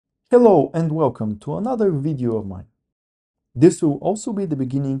Hello and welcome to another video of mine. This will also be the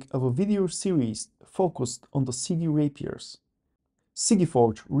beginning of a video series focused on the Sigi rapiers. Sigi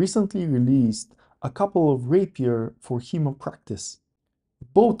Forge recently released a couple of rapier for human practice.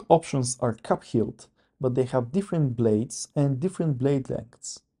 Both options are cup-heeled, but they have different blades and different blade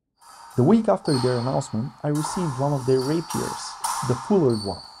lengths. The week after their announcement, I received one of their rapiers, the fuller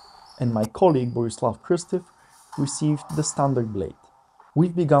one, and my colleague Borislav Krstev received the standard blade.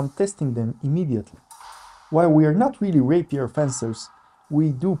 We've begun testing them immediately. While we are not really rapier fencers, we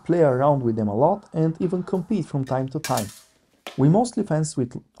do play around with them a lot and even compete from time to time. We mostly fence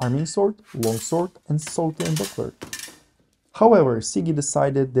with arming sword, longsword and sword and buckler. However, Sigi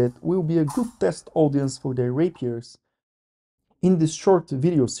decided that will be a good test audience for their rapiers. In this short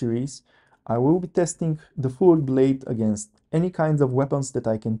video series, I will be testing the full blade against any kinds of weapons that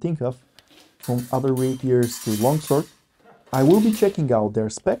I can think of, from other rapiers to longsword. I will be checking out their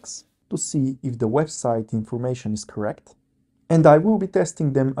specs to see if the website information is correct, and I will be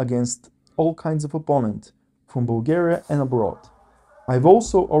testing them against all kinds of opponents from Bulgaria and abroad. I've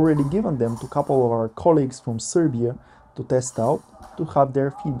also already given them to a couple of our colleagues from Serbia to test out, to have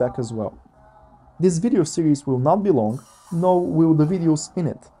their feedback as well. This video series will not be long, nor will the videos in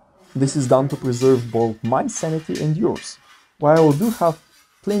it. This is done to preserve both my sanity and yours. While I do have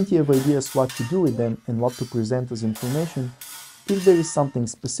plenty of ideas what to do with them and what to present as information, if there is something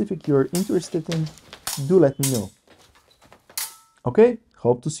specific you're interested in, do let me know. Okay,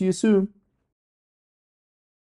 hope to see you soon.